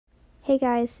Hey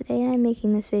guys, today I'm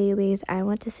making this video because I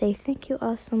want to say thank you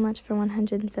all so much for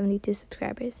 172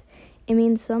 subscribers. It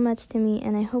means so much to me,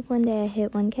 and I hope one day I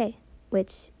hit 1K,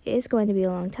 which is going to be a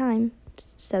long time,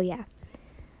 so yeah.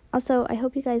 Also, I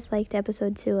hope you guys liked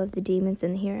episode 2 of the Demons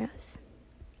and the Heroes.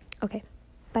 Okay,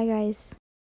 bye guys.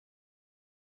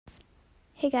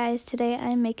 Hey guys, today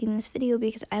I'm making this video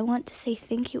because I want to say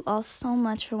thank you all so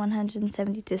much for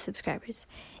 172 subscribers.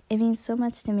 It means so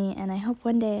much to me, and I hope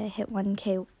one day I hit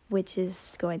 1K, which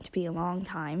is going to be a long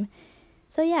time.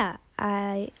 So yeah,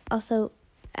 I also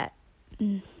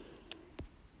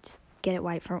just get it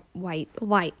white for white.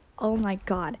 Oh my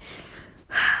god.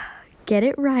 Get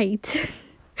it right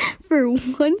for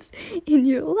once in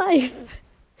your life.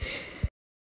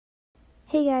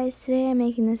 Hey guys, today I'm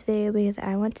making this video because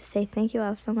I want to say thank you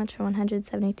all so much for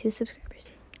 172 subscribers.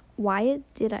 Why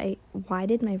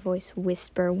did my voice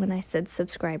whisper when I said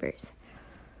subscribers?